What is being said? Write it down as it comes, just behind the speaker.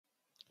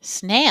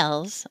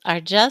Snails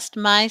are just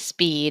my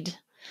speed,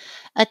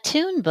 a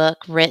toon book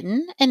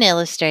written and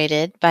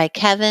illustrated by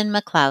Kevin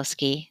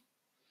McCloskey.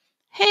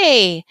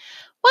 Hey,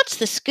 what's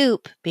the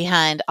scoop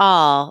behind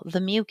all the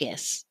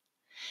mucus?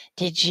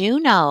 Did you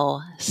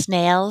know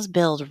snails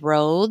build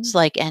roads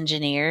like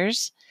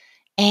engineers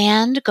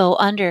and go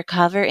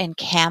undercover in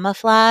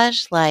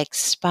camouflage like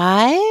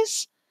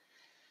spies?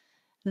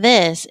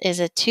 This is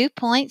a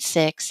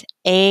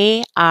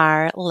 2.6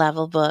 AR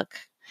level book,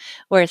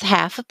 worth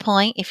half a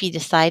point if you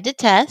decide to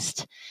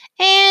test.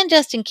 And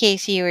just in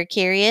case you were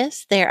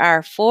curious, there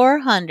are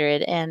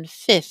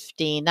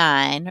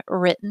 459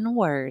 written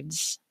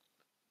words.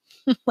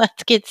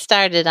 Let's get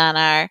started on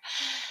our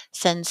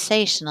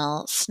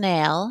sensational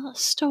snail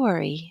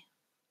story.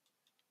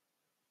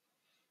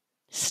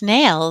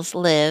 Snails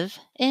live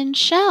in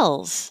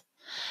shells.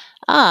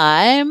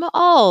 I'm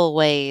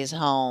always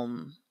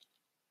home.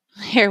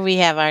 Here we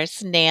have our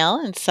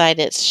snail inside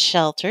its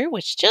shelter,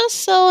 which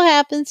just so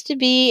happens to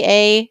be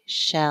a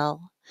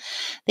shell.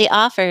 The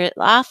author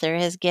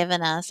has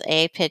given us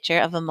a picture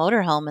of a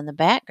motorhome in the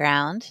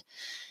background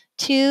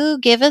to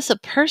give us a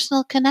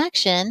personal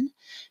connection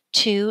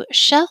to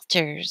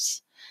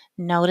shelters.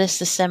 Notice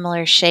the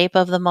similar shape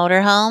of the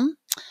motorhome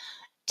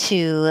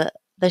to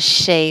the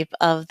shape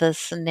of the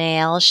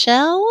snail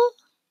shell.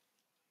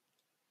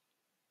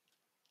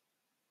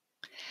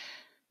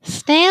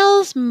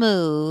 Snails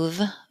move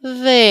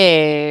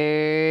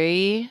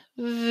very,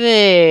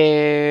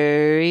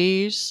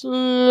 very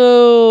slowly.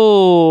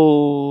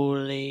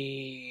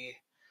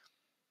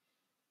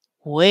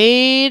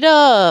 Wait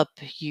up,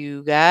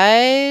 you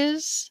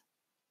guys.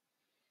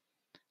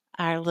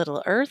 Our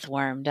little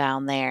earthworm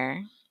down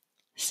there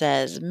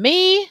says,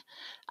 Me,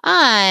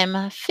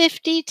 I'm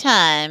 50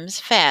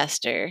 times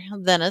faster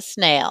than a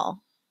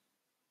snail.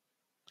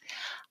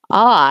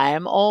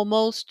 I'm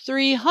almost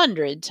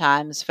 300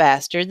 times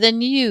faster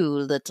than you,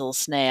 little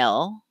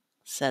snail,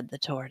 said the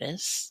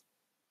tortoise.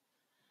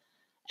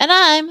 And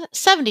I'm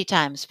 70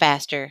 times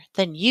faster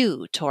than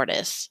you,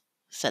 tortoise,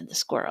 said the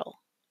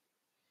squirrel.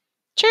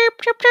 Chirp,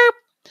 chirp, chirp.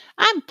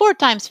 I'm 4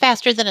 times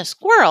faster than a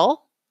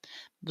squirrel.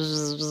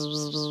 Bzz, bzz,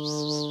 bzz,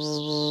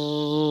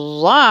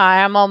 bzz,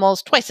 I'm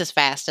almost twice as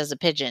fast as a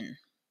pigeon.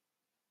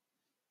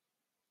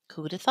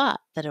 Who'd have thought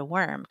that a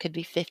worm could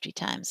be 50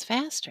 times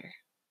faster?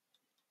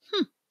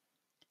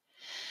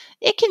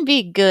 It can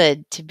be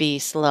good to be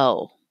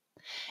slow.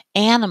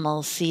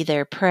 Animals see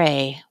their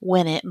prey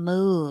when it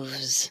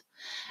moves.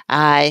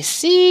 I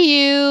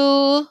see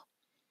you.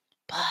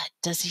 But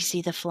does he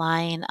see the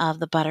flying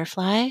of the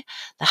butterfly,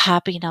 the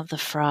hopping of the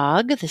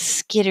frog, the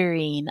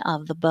skittering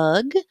of the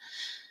bug?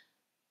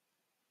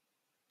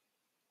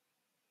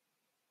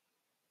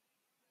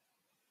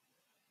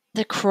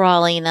 The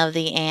crawling of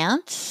the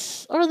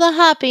ants, or the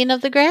hopping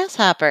of the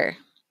grasshopper,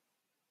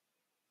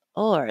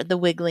 or the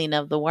wiggling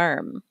of the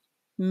worm?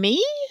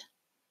 Me?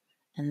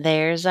 And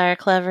there's our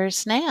clever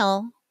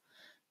snail,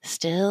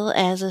 still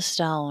as a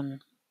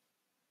stone.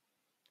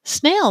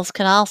 Snails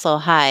can also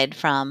hide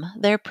from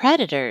their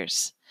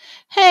predators.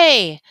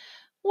 Hey,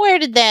 where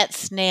did that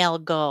snail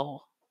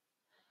go?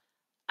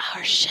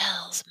 Our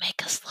shells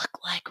make us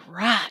look like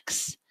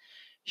rocks.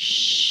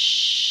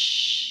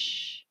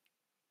 Shh.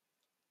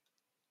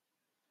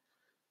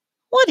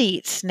 What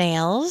eats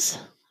snails?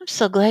 I'm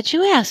so glad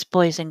you asked,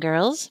 boys and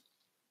girls.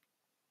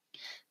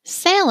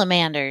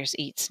 Salamanders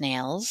eat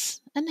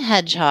snails, and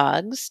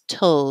hedgehogs,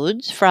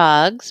 toads,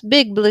 frogs,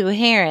 big blue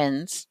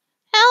herons.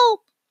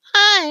 Help!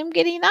 I'm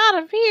getting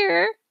out of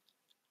here.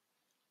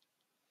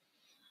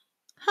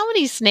 How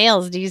many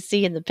snails do you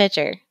see in the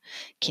picture?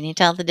 Can you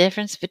tell the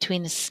difference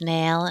between a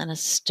snail and a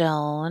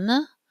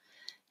stone?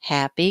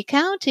 Happy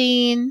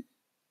counting.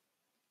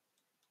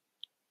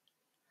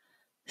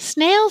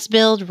 Snails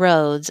build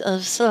roads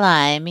of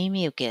slimy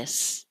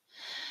mucus.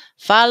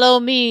 Follow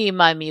me,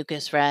 my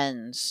mucus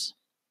friends.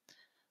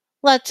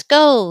 Let's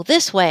go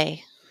this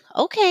way.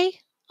 Okay,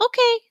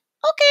 okay,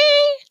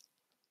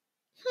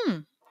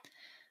 okay.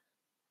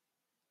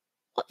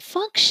 What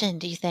function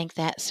do you think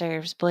that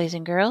serves, boys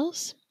and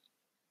girls?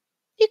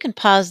 You can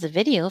pause the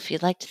video if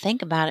you'd like to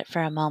think about it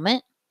for a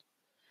moment.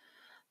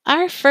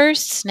 Our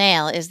first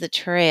snail is the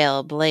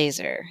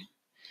trailblazer.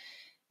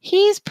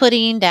 He's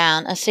putting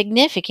down a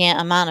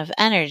significant amount of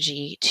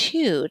energy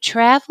to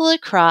travel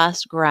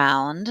across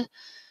ground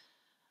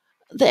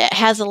that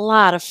has a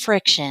lot of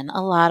friction,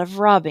 a lot of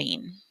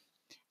rubbing.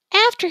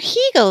 After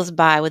he goes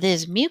by with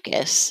his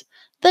mucus,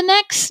 the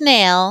next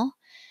snail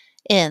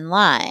in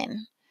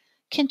line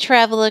can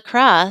travel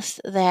across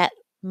that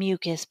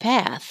mucus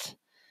path,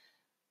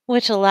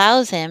 which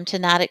allows him to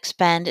not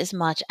expend as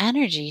much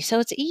energy, so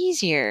it's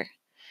easier.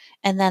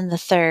 And then the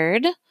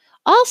third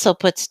also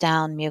puts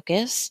down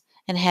mucus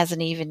and has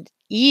an even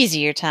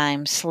easier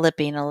time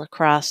slipping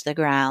across the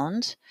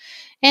ground,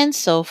 and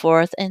so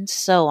forth and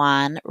so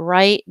on,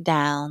 right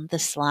down the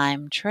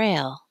slime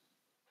trail.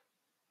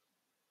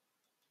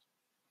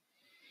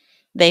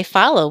 They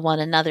follow one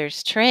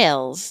another's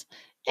trails,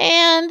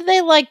 and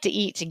they like to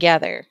eat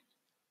together.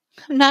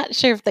 I'm not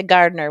sure if the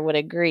gardener would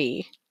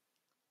agree.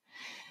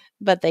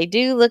 but they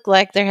do look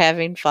like they're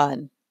having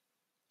fun.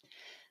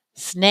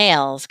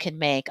 Snails can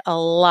make a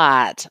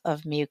lot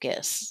of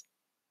mucus.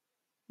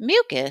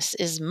 Mucus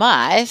is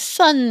my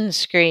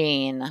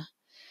sunscreen.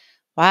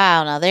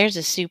 Wow, now there's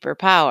a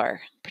superpower.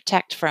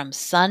 Protect from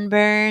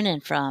sunburn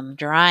and from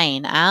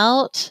drying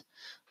out.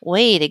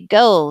 Way to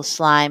go,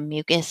 slime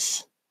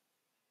mucus.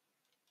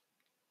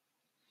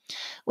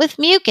 With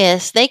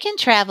mucus, they can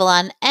travel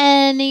on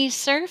any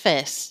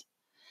surface.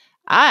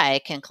 I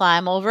can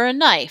climb over a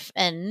knife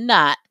and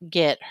not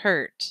get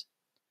hurt.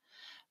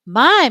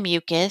 My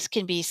mucus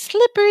can be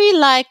slippery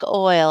like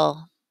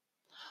oil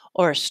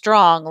or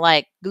strong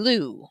like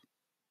glue.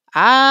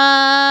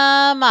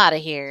 I'm out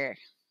of here.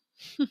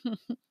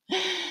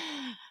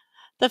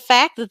 The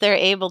fact that they're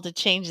able to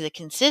change the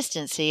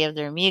consistency of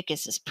their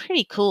mucus is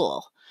pretty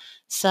cool.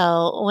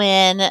 So,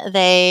 when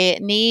they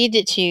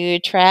need to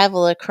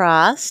travel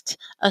across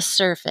a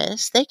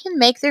surface, they can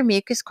make their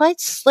mucus quite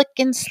slick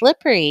and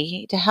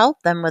slippery to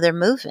help them with their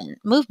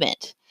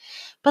movement.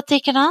 But they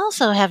can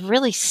also have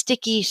really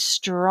sticky,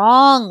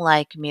 strong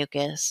like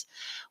mucus,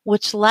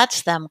 which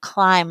lets them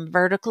climb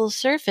vertical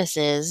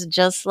surfaces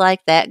just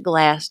like that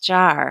glass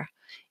jar,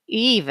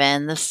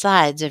 even the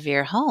sides of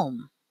your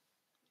home.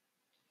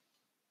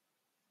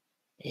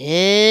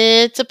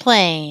 It's a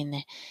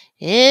plane.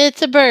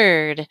 It's a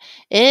bird.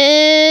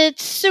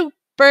 It's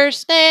Super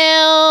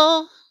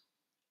Snail.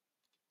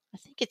 I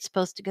think it's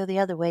supposed to go the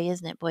other way,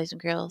 isn't it, boys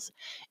and girls?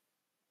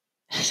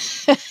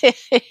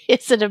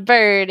 Is it a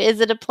bird? Is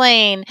it a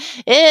plane?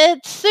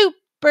 It's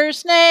Super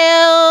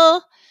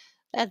Snail.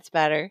 That's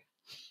better.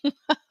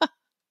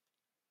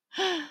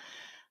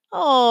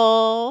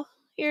 Oh,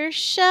 your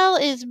shell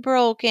is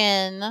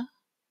broken.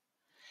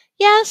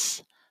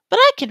 Yes, but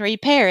I can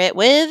repair it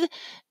with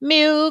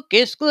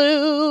mucus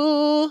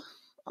glue.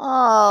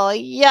 Oh,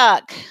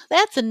 yuck.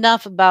 That's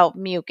enough about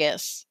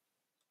mucus.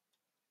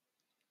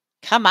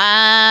 Come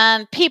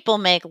on, people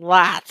make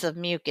lots of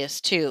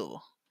mucus too.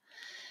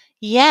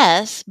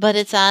 Yes, but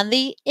it's on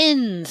the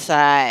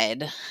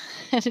inside.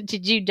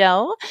 Did you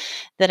know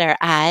that our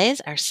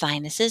eyes, our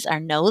sinuses, our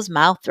nose,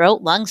 mouth,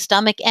 throat, lungs,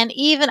 stomach, and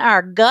even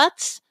our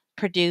guts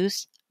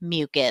produce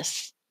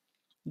mucus?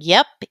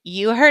 Yep,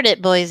 you heard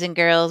it, boys and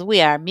girls.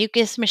 We are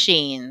mucus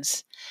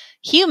machines.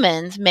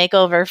 Humans make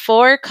over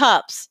 4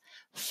 cups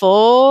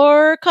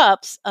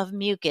of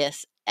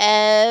mucus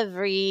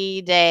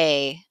every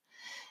day.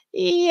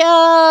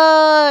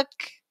 Yuck.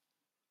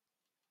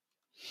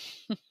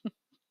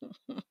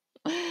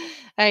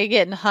 Are you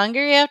getting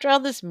hungry after all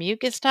this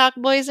mucus talk,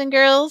 boys and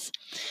girls?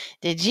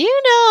 Did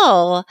you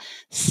know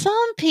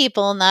some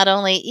people not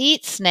only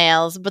eat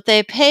snails, but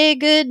they pay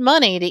good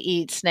money to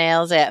eat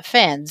snails at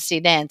fancy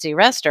dancy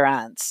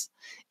restaurants?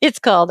 It's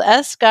called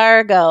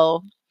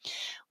escargot.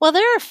 Well,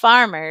 there are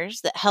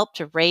farmers that help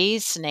to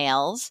raise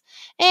snails,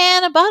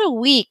 and about a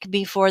week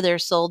before they're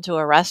sold to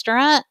a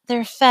restaurant,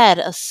 they're fed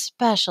a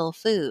special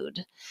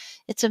food.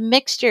 It's a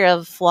mixture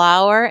of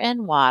flour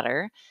and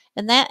water,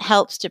 and that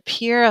helps to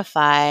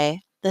purify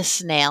the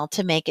snail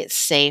to make it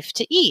safe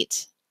to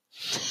eat.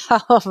 How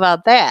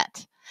about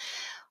that?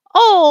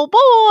 Oh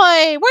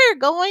boy, we're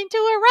going to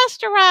a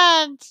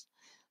restaurant.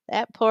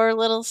 That poor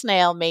little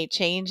snail may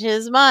change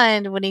his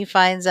mind when he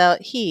finds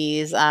out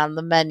he's on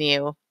the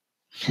menu.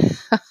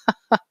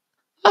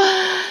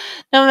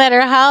 No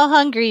matter how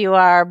hungry you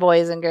are,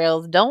 boys and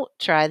girls, don't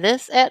try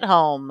this at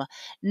home.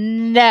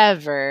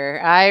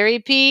 Never, I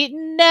repeat,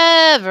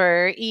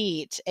 never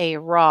eat a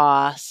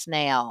raw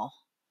snail.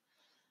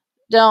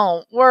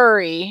 Don't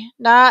worry,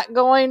 not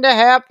going to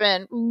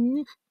happen.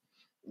 Yuck,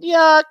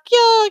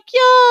 yuck,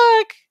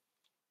 yuck.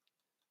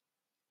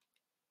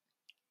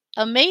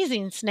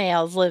 Amazing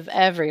snails live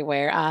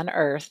everywhere on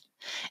Earth,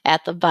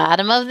 at the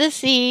bottom of the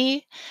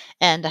sea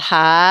and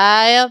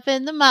high up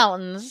in the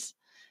mountains.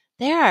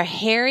 There are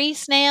hairy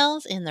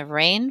snails in the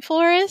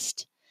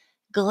rainforest.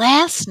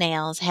 Glass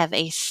snails have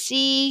a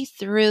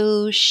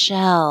see-through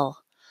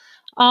shell.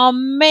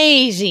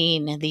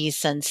 Amazing, these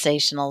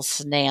sensational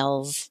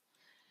snails.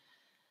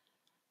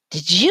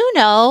 Did you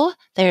know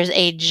there's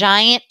a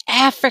giant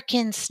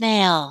African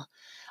snail,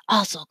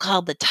 also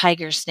called the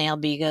tiger snail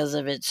because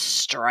of its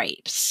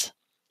stripes?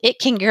 It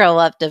can grow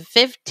up to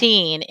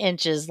 15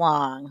 inches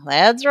long.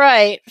 That's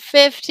right,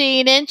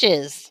 15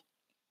 inches.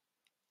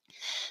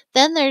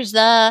 Then there's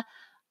the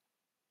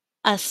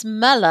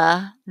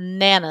Asmella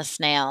nana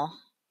snail.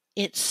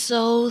 It's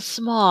so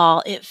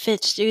small it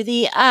fits through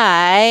the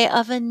eye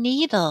of a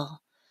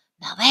needle.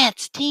 Now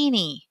that's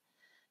teeny,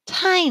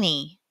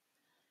 tiny.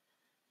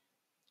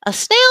 A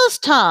snail's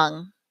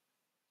tongue.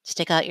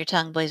 Stick out your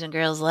tongue, boys and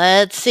girls.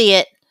 Let's see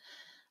it.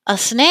 A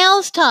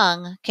snail's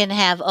tongue can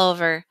have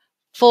over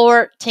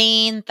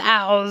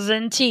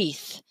 14,000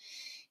 teeth.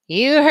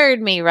 You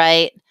heard me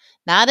right.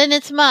 Not in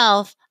its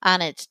mouth,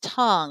 on its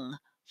tongue.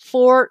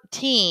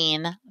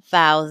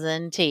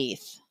 14,000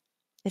 teeth.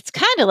 It's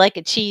kind of like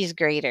a cheese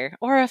grater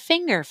or a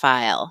finger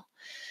file.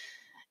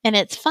 And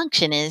its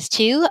function is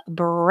to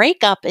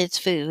break up its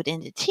food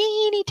into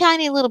teeny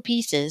tiny little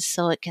pieces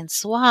so it can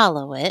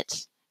swallow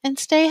it and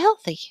stay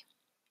healthy.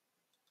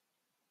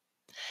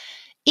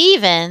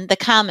 Even the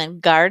common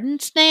garden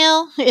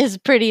snail is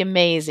pretty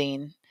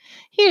amazing.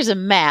 Here's a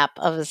map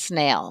of a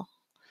snail.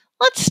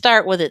 Let's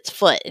start with its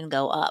foot and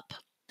go up.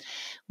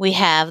 We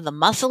have the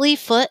muscly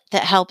foot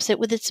that helps it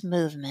with its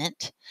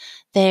movement.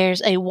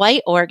 There's a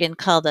white organ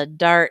called a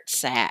dart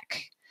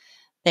sac.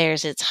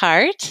 There's its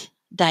heart,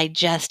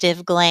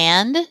 digestive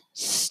gland,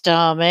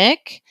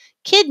 stomach,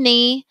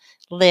 kidney,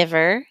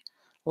 liver,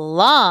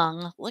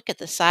 lung. Look at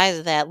the size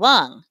of that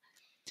lung.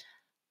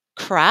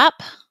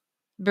 Crop,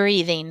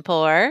 breathing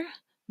pore,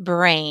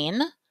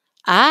 brain,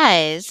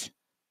 eyes,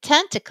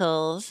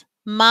 tentacles,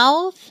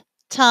 mouth,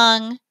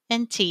 tongue,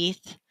 and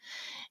teeth.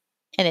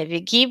 And if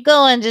you keep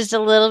going just a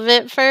little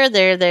bit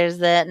further, there's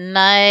that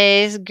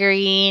nice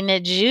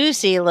green,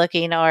 juicy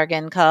looking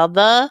organ called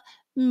the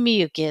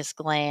mucus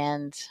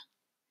gland.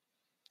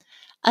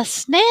 A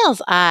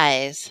snail's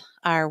eyes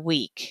are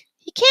weak.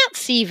 He can't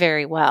see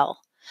very well,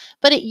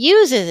 but it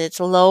uses its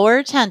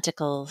lower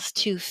tentacles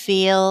to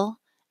feel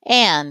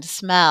and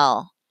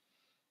smell.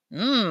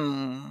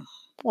 Mmm,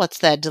 what's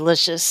that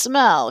delicious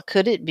smell?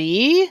 Could it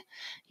be?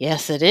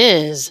 Yes, it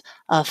is.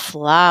 A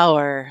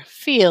flower.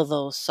 Feel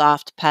those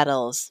soft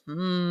petals.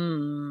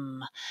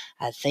 Mmm,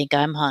 I think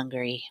I'm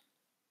hungry.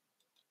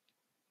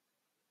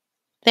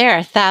 There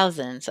are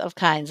thousands of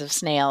kinds of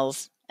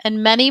snails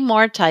and many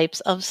more types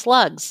of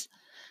slugs.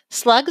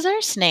 Slugs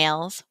are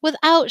snails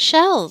without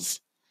shells.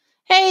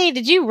 Hey,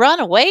 did you run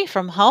away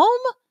from home?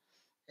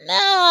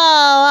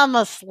 No, I'm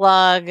a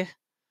slug.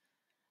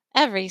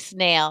 Every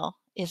snail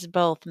is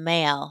both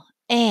male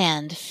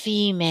and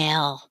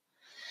female.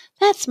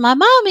 That's my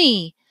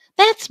mommy.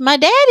 That's my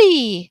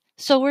daddy.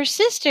 So we're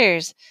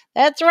sisters.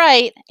 That's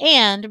right,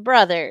 and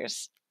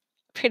brothers.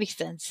 Pretty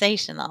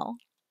sensational.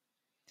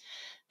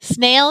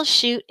 Snails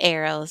shoot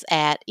arrows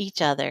at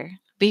each other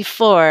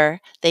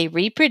before they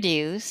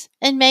reproduce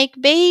and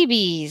make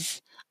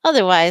babies,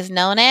 otherwise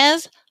known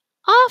as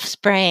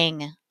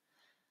offspring.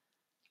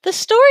 The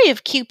story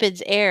of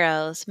Cupid's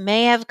arrows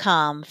may have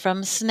come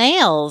from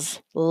snails'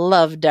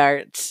 love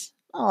darts.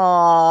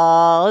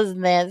 Oh,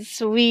 isn't that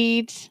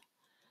sweet?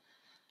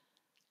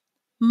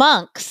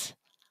 Monks,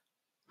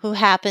 who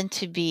happen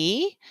to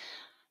be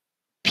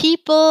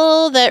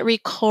people that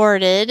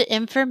recorded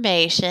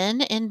information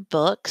in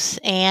books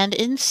and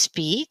in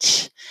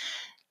speech,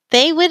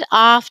 they would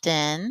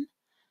often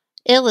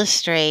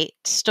illustrate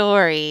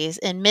stories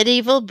in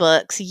medieval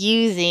books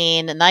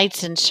using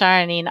knights in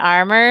shining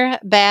armor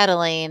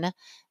battling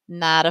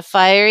not a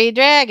fiery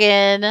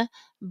dragon,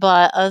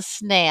 but a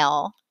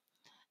snail.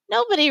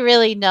 Nobody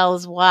really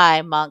knows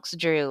why monks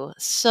drew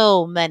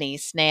so many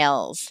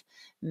snails.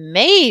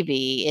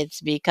 Maybe it's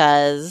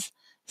because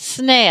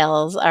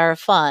snails are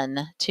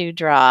fun to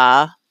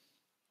draw.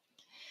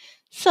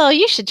 So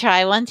you should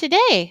try one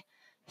today.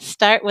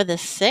 Start with a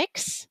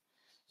 6.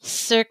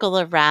 Circle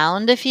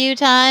around a few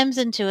times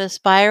into a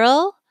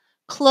spiral,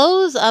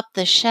 close up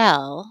the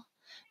shell,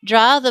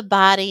 draw the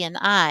body and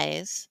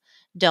eyes.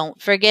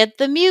 Don't forget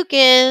the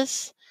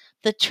mucus.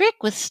 The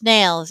trick with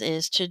snails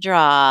is to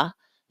draw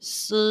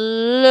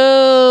slowly.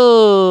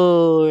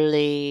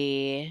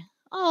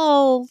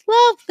 Oh,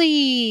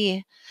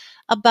 lovely.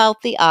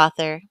 About the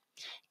author.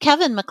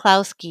 Kevin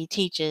McCloskey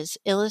teaches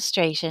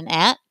illustration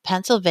at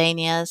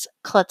Pennsylvania's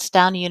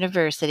Kutztown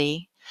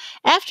University.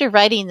 After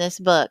writing this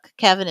book,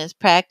 Kevin is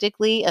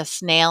practically a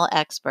snail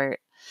expert,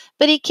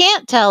 but he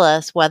can't tell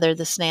us whether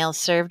the snails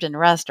served in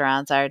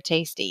restaurants are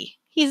tasty.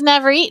 He's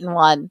never eaten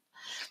one.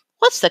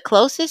 What's the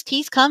closest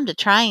he's come to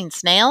trying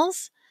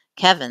snails?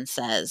 Kevin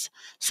says,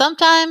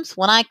 sometimes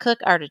when I cook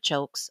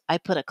artichokes, I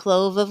put a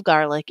clove of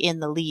garlic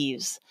in the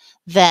leaves.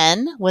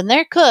 Then, when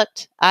they're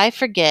cooked, I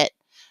forget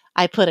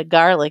I put a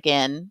garlic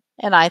in,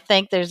 and I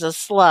think there's a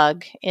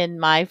slug in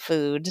my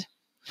food.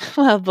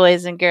 Well,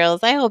 boys and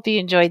girls, I hope you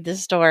enjoyed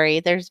this story.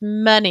 There's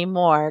many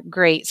more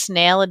great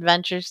snail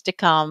adventures to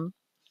come.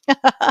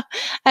 I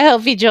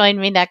hope you join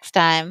me next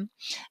time.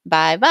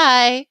 Bye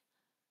bye.